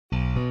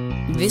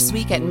This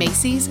week at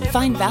Macy's,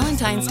 find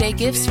Valentine's Day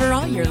gifts for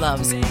all your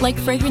loves, like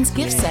fragrance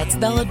gift sets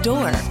they'll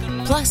adore.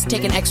 Plus,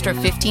 take an extra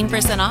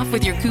 15% off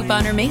with your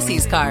coupon or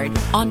Macy's card,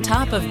 on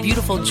top of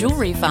beautiful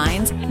jewelry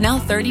finds, now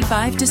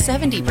 35 to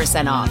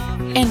 70% off,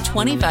 and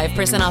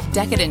 25% off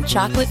decadent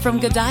chocolate from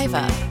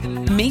Godiva.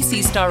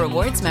 Macy's Star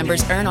Rewards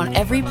members earn on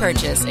every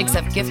purchase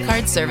except gift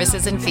card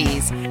services and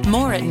fees.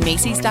 More at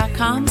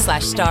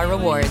Macys.com/Star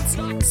Rewards.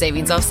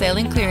 Savings off sale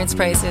and clearance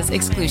prices.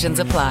 Exclusions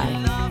apply.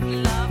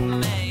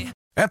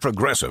 At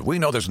Progressive, we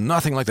know there's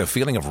nothing like the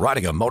feeling of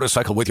riding a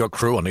motorcycle with your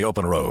crew on the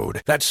open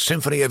road. That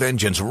symphony of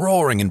engines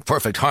roaring in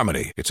perfect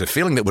harmony. It's a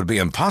feeling that would be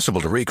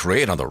impossible to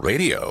recreate on the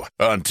radio.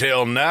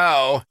 Until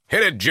now.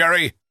 Hit it,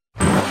 Jerry.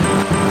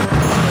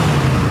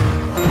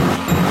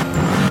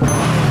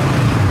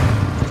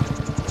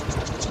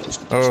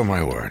 Oh,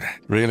 my word.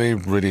 Really,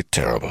 really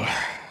terrible.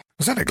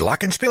 Was that a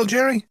glockenspiel,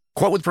 Jerry?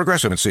 Quote with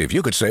Progressive and see if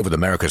you could save with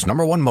America's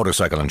 #1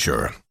 motorcycle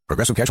insurer.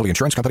 Progressive Casualty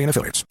Insurance Company and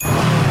Affiliates.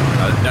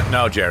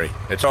 No, Jerry.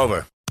 It's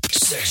over.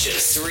 Section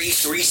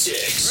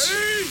 336.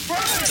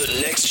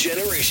 The next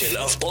generation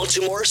of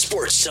Baltimore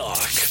sports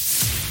talk.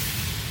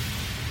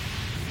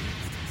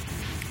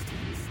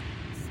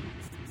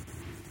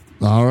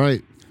 All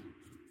right.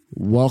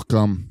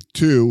 Welcome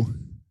to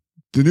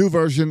the new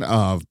version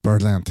of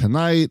Birdland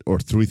Tonight or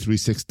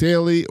 336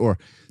 Daily or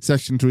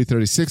Section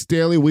 336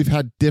 Daily. We've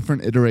had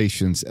different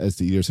iterations as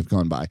the years have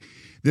gone by.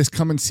 This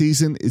coming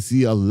season is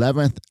the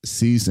 11th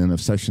season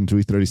of Section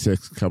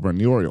 336 covering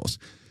the Orioles.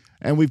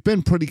 And we've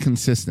been pretty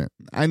consistent.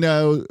 I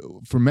know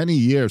for many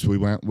years we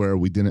went where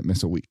we didn't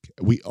miss a week.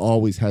 We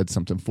always had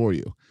something for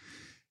you.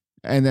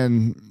 And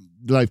then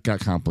life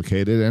got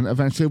complicated and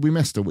eventually we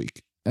missed a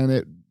week.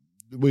 And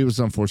we was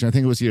unfortunate. I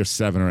think it was year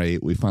 7 or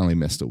 8 we finally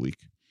missed a week.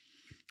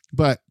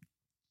 But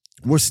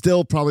we're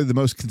still probably the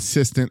most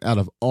consistent out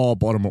of all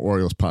Baltimore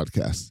Orioles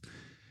podcasts,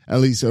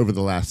 at least over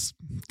the last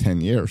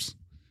 10 years.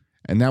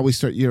 And now we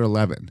start year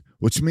 11,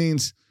 which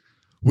means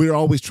we're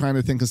always trying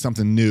to think of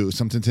something new,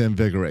 something to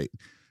invigorate.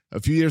 A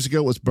few years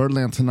ago it was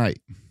Birdland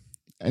Tonight.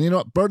 And you know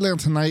what?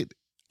 Birdland Tonight,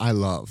 I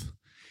love.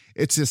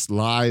 It's this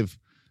live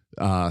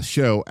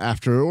show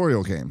after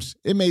Oriole games.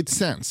 It made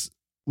sense.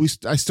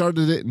 I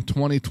started it in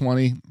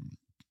 2020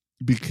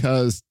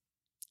 because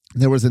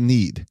there was a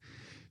need.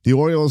 The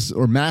Orioles,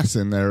 or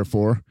Masson,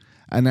 therefore,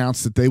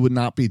 announced that they would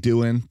not be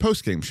doing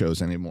post-game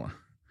shows anymore.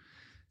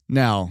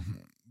 Now,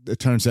 it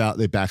turns out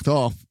they backed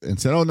off and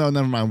said, oh, no,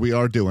 never mind, we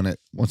are doing it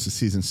once the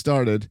season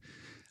started.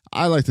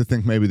 I like to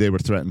think maybe they were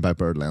threatened by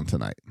Birdland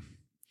Tonight.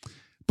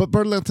 But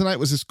Birdland Tonight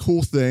was this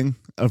cool thing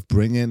of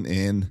bringing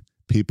in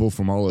people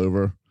from all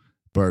over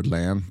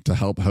Birdland to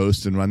help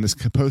host and run this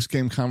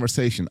post-game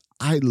conversation.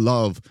 I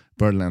love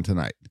Birdland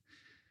Tonight.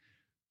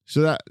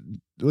 So that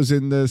was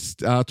in this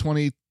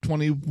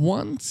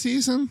 2021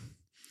 season.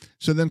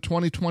 So then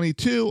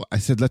 2022, I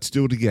said, let's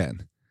do it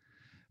again.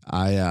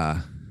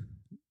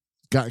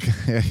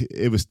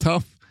 It was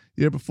tough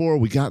the year before.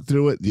 We got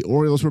through it. The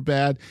Orioles were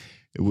bad.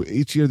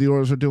 Each year the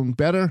Orioles are doing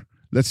better.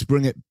 Let's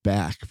bring it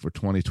back for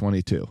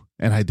 2022.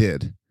 And I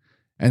did.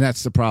 And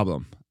that's the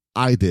problem.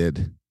 I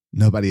did.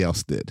 Nobody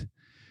else did.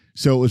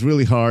 So it was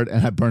really hard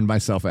and I burned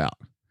myself out.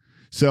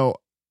 So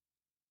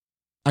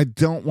I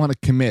don't want to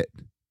commit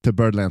to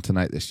Birdland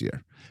Tonight this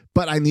year,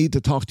 but I need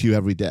to talk to you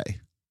every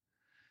day.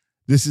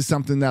 This is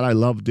something that I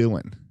love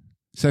doing.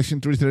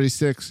 Section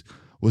 336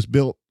 was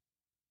built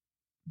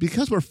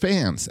because we're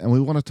fans and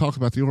we want to talk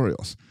about the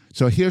Orioles.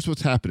 So here's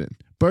what's happening.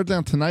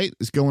 Birdland Tonight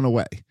is going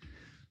away.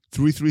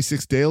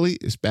 336 Daily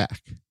is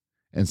back.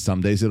 And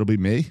some days it'll be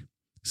me.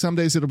 Some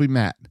days it'll be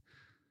Matt.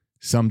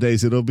 Some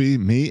days it'll be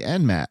me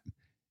and Matt.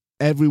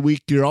 Every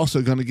week you're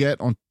also going to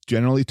get on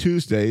generally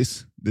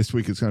Tuesdays. This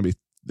week it's going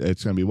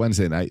to be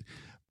Wednesday night.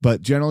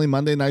 But generally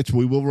Monday nights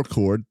we will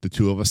record the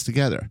two of us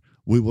together.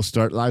 We will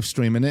start live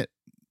streaming it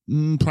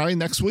probably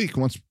next week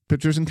once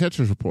Pitchers and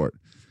Catchers report.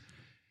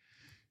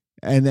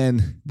 And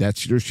then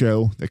that's your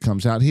show that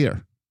comes out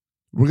here.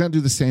 We're going to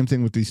do the same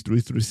thing with these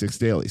 336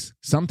 dailies.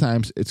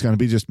 Sometimes it's going to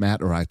be just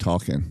Matt or I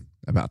talking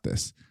about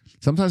this.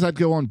 Sometimes I'd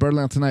go on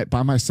Birdland Tonight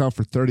by myself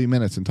for 30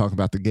 minutes and talk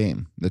about the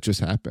game that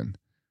just happened.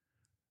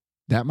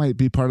 That might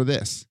be part of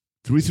this.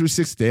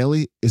 336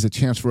 Daily is a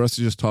chance for us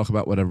to just talk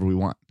about whatever we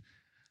want.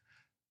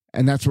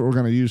 And that's what we're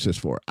going to use this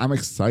for. I'm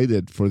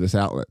excited for this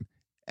outlet.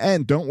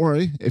 And don't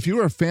worry, if you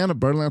are a fan of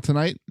Birdland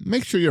Tonight,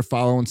 make sure you're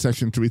following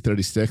Section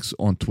 336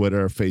 on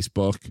Twitter,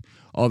 Facebook,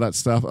 all that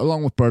stuff,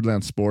 along with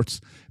Birdland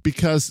Sports,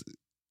 because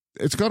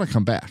it's going to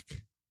come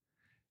back.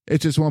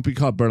 It just won't be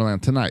called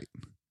Birdland Tonight.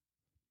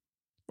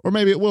 Or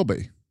maybe it will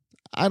be.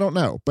 I don't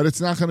know. But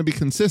it's not going to be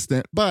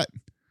consistent. But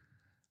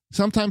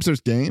sometimes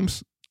there's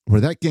games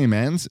where that game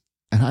ends,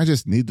 and I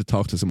just need to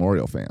talk to some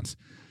Oriole fans.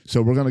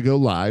 So we're going to go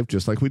live,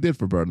 just like we did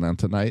for Birdland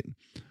Tonight,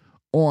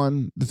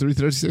 on the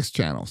 336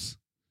 channels.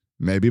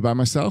 Maybe by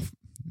myself,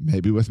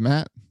 maybe with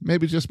Matt,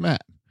 maybe just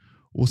Matt.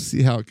 We'll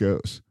see how it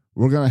goes.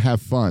 We're going to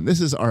have fun.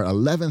 This is our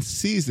 11th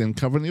season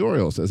covering the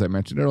Orioles, as I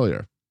mentioned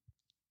earlier.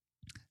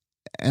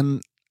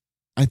 And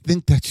I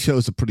think that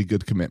shows a pretty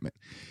good commitment.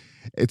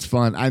 It's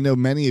fun. I know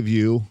many of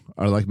you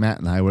are like Matt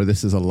and I, where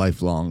this is a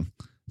lifelong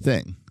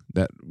thing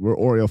that we're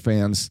Oriole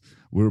fans.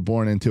 We were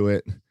born into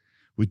it.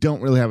 We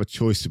don't really have a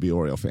choice to be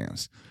Oriole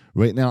fans.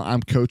 Right now,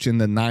 I'm coaching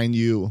the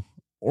 9U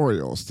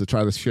Orioles to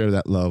try to share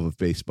that love of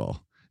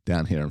baseball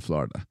down here in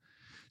Florida.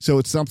 So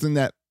it's something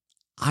that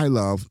I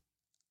love.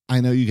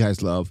 I know you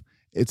guys love.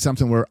 It's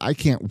something where I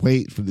can't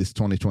wait for this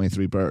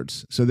 2023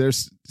 Birds. So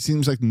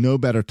seems like no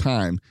better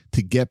time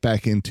to get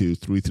back into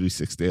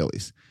 336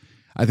 dailies.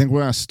 I think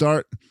we're going to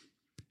start.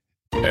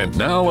 And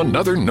now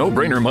another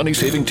no-brainer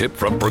money-saving tip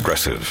from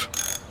Progressive.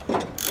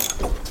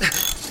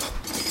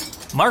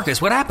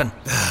 Marcus, what happened?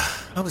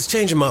 I was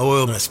changing my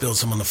oil and I spilled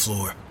some on the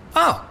floor.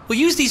 Oh, well,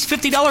 use these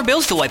 $50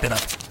 bills to wipe it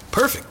up.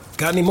 Perfect.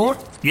 Got any more?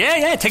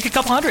 Yeah, take a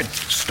couple hundred.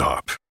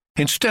 Stop.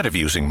 Instead of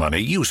using money,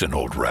 use an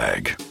old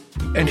rag.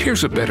 And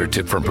here's a better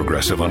tip from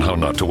Progressive on how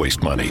not to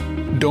waste money.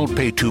 Don't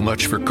pay too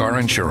much for car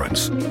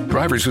insurance.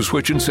 Drivers who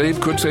switch and save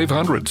could save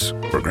hundreds.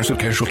 Progressive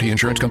Casualty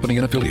Insurance Company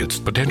and Affiliates.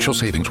 Potential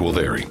savings will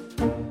vary.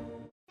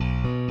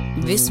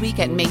 This week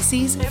at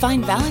Macy's,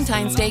 find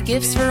Valentine's Day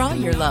gifts for all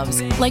your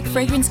loves, like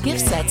fragrance gift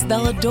sets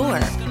they'll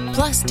adore.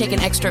 Plus, take an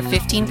extra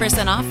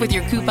 15% off with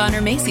your coupon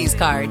or Macy's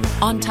card,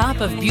 on top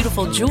of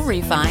beautiful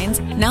jewelry finds,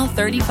 now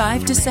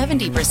 35 to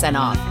 70%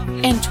 off,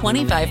 and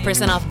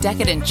 25% off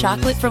decadent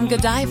chocolate from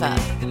Godiva.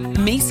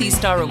 Macy's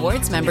Star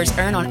Rewards members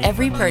earn on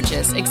every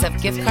purchase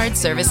except gift card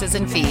services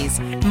and fees.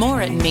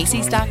 More at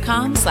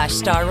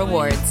Macys.com/Star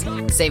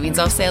Rewards. Savings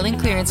off sale and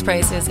clearance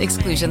prices.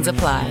 Exclusions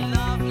apply.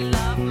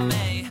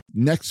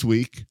 Next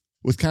week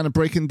with kind of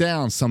breaking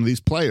down some of these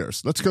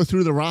players. Let's go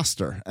through the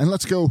roster, and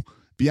let's go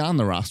beyond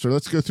the roster.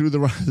 Let's go through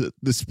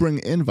the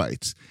spring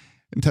invites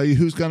and tell you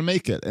who's going to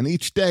make it. And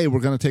each day we're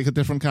going to take a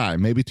different guy,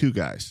 maybe two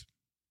guys,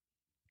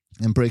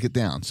 and break it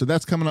down. So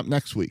that's coming up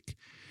next week.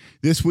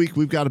 This week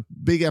we've got a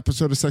big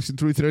episode of Section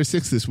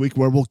 336 this week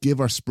where we'll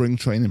give our spring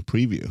training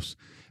previews.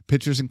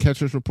 Pitchers and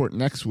catchers report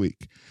next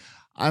week.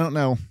 I don't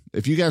know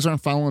if you guys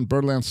aren't following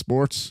Birdland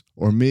Sports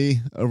or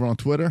me over on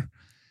Twitter,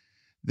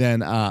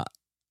 then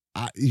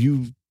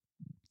you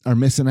are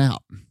missing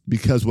out,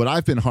 because what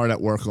I've been hard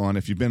at work on,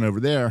 if you've been over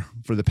there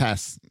for the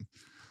past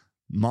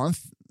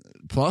month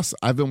plus,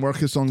 I've been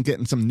working on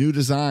getting some new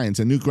designs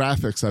and new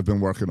graphics I've been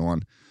working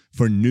on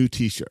for new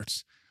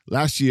t-shirts.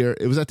 Last year,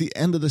 it was at the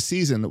end of the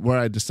season where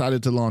I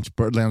decided to launch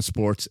Birdland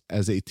Sports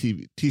as a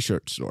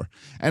t-shirt store.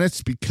 And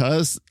it's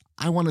because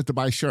I wanted to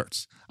buy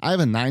shirts. I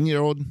have a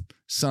 9-year-old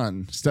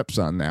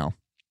stepson now,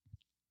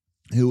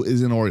 who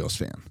is an Orioles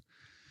fan.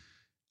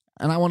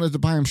 And I wanted to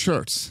buy him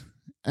shirts.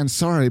 And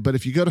sorry, but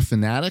if you go to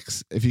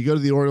Fanatics, if you go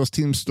to the Orioles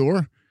team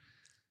store,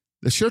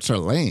 the shirts are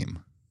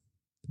lame.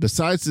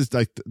 Besides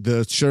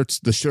the shirts,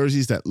 the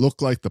jerseys that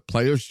look like the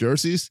players'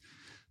 jerseys,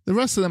 the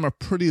rest of them are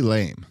pretty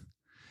lame.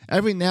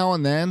 Every now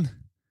and then,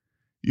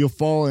 you'll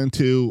fall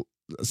into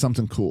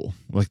something cool,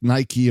 like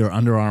Nike or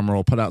Under Armour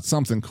will put out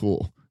something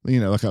cool,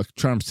 like a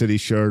Charm City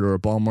shirt or a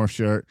Baltimore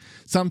shirt.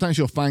 Sometimes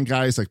you'll find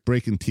guys like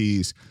Breaking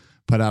Tees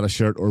put out a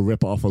shirt, or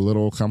rip off a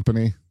little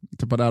company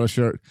to put out a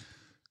shirt.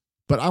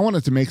 But I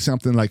wanted to make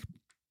something like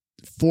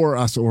for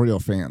us Oriole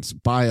fans,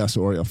 by us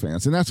Oriole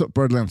fans. And that's what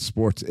Birdland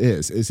Sports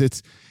is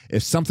it's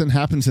if something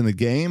happens in the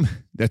game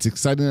that's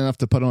exciting enough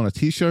to put on a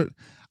t-shirt,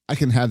 I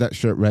can have that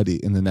shirt ready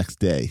in the next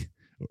day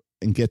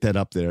and get that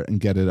up there and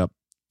get it up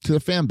to the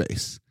fan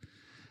base.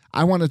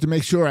 I wanted to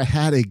make sure I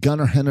had a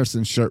Gunnar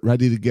Henderson shirt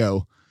ready to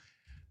go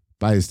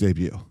by his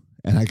debut.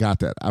 And I got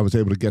that. I was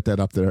able to get that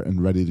up there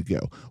and ready to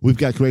go. We've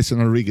got Grayson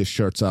Rodriguez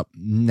shirts up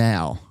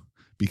now,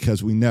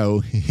 because we know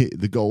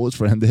the goal is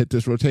for him to hit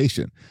this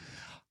rotation.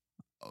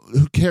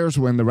 Who cares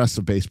when the rest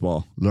of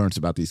baseball learns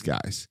about these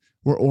guys?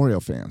 We're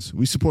Oriole fans.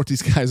 We support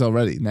these guys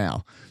already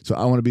now. So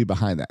I want to be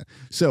behind that.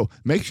 So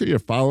make sure you're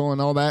following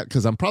all that,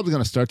 because I'm probably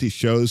going to start these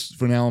shows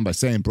from now on by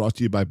saying brought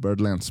to you by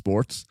Birdland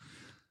Sports.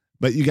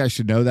 But you guys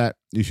should know that.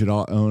 You should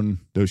all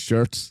own those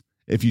shirts.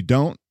 If you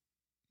don't,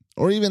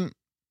 or even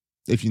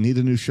if you need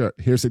a new shirt,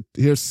 here's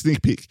a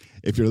sneak peek.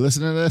 If you're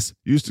listening to this,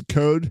 use the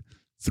code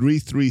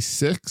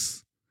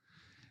 336.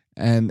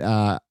 And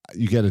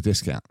you get a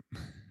discount.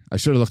 I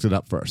should have looked it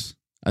up first.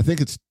 I think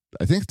it's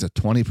a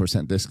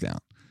 20% discount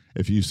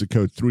if you use the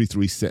code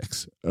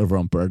 336 over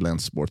on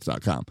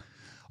birdlandsports.com.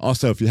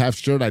 Also, if you have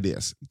shirt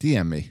ideas,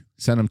 DM me.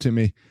 Send them to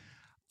me.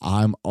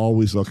 I'm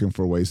always looking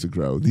for ways to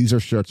grow. These are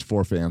shirts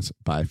for fans,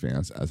 by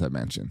fans, as I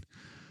mentioned.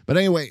 But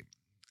anyway,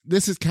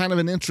 this is kind of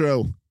an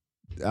intro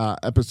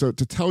episode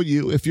to tell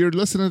you, if you're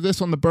listening to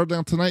this on the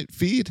Birdland Tonight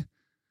feed,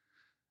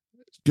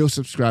 go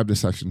subscribe to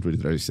Section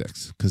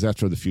 336, because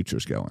that's where the future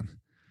is going.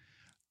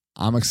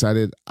 I'm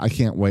excited. I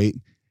can't wait.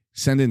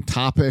 Send in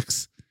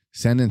topics.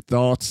 Send in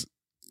thoughts.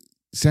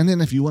 Send in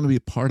if you want to be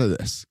a part of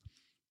this.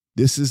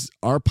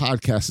 Our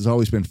podcast has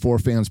always been for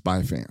fans,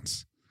 by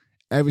fans.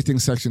 Everything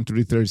Section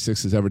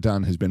 336 has ever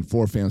done has been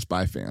for fans,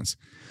 by fans.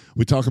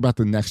 We talk about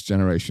the next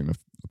generation of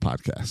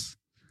podcasts.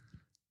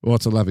 Well,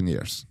 it's 11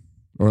 years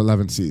or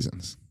 11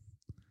 seasons.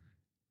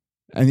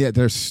 And yet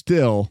there's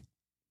still...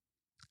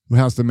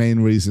 How's the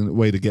main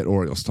way to get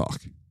Orioles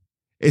talk?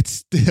 It's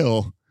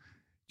still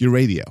your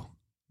radio.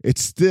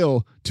 It's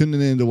still tuning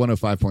in to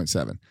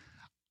 105.7.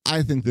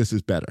 I think this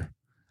is better.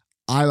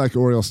 I like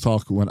Orioles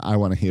talk when I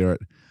want to hear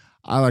it.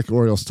 I like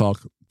Orioles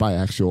talk by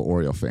actual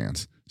Oriole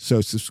fans.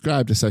 So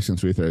subscribe to Section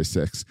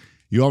 336.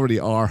 You already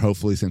are,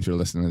 hopefully, since you're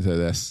listening to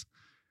this.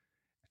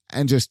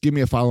 And just give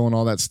me a follow on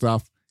all that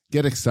stuff.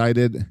 Get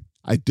excited.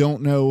 I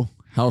don't know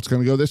how it's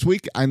going to go this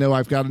week. I know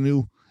I've got a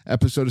new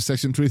episode of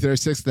Section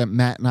 336 that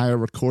Matt and I are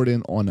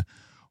recording on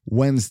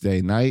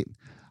Wednesday night.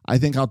 I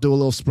think I'll do a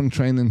little spring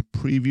training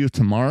preview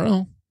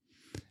tomorrow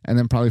and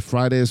then probably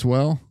Friday as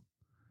well.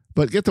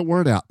 But get the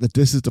word out that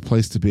this is the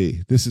place to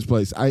be. This is the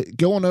place.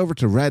 Go on over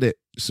to Reddit.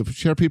 So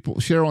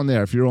share on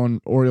there. If you're on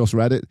Orioles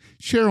Reddit,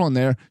 share on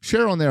there.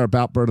 Share on there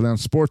about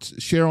Birdland Sports.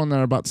 Share on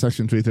there about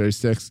Section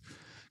 336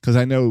 because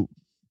I know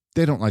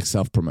they don't like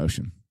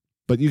self-promotion.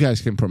 But you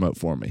guys can promote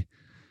for me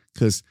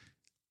because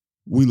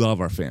we love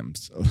our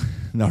fans.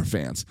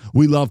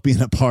 We love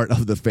being a part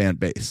of the fan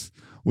base.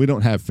 We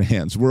don't have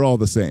fans. We're all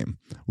the same.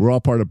 We're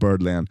all part of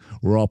Birdland.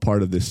 We're all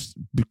part of this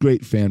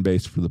great fan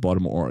base for the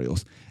Baltimore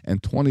Orioles.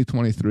 And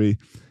 2023,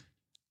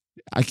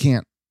 I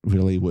can't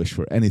really wish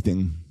for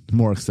anything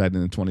more exciting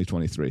than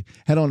 2023.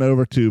 Head on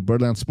over to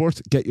Birdland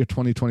Sports, get your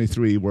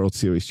 2023 World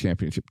Series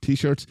Championship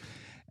t-shirts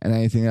and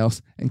anything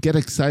else, and get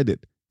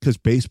excited because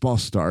baseball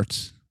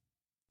starts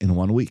in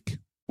 1 week.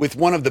 With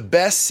one of the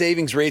best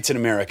savings rates in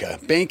America,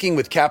 banking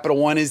with Capital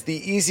One is the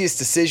easiest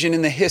decision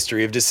in the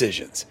history of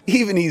decisions.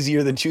 Even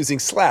easier than choosing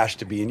Slash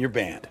to be in your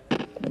band.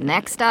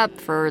 Next up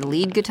for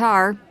lead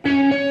guitar.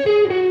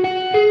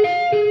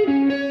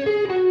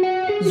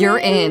 You're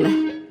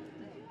in.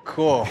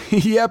 Cool.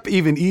 Yep,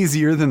 even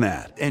easier than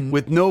that. And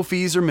with no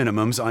fees or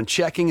minimums on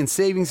checking and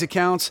savings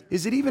accounts,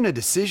 is it even a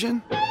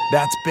decision?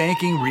 That's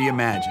banking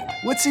reimagined.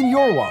 What's in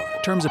your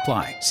wallet? Terms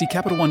apply. See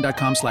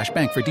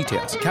CapitalOne.com/bank for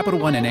details. Capital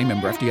One N.A.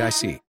 member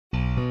FDIC.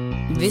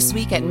 This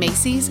week at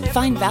Macy's,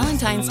 find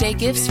Valentine's Day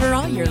gifts for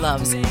all your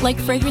loves, like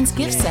fragrance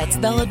gift sets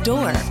they'll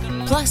adore.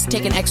 Plus,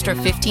 take an extra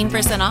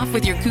 15% off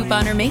with your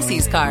coupon or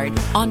Macy's card,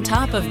 on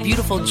top of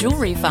beautiful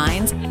jewelry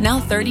finds,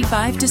 now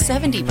 35 to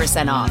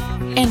 70% off,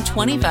 and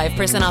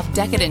 25% off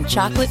decadent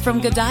chocolate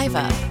from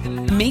Godiva.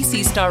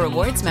 Macy's Star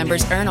Rewards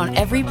members earn on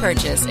every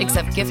purchase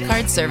except gift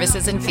card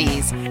services and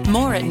fees.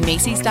 More at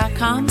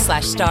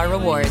Macys.com/Star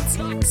Rewards.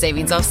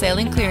 Savings off sale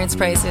and clearance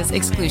prices.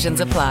 Exclusions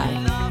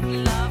apply.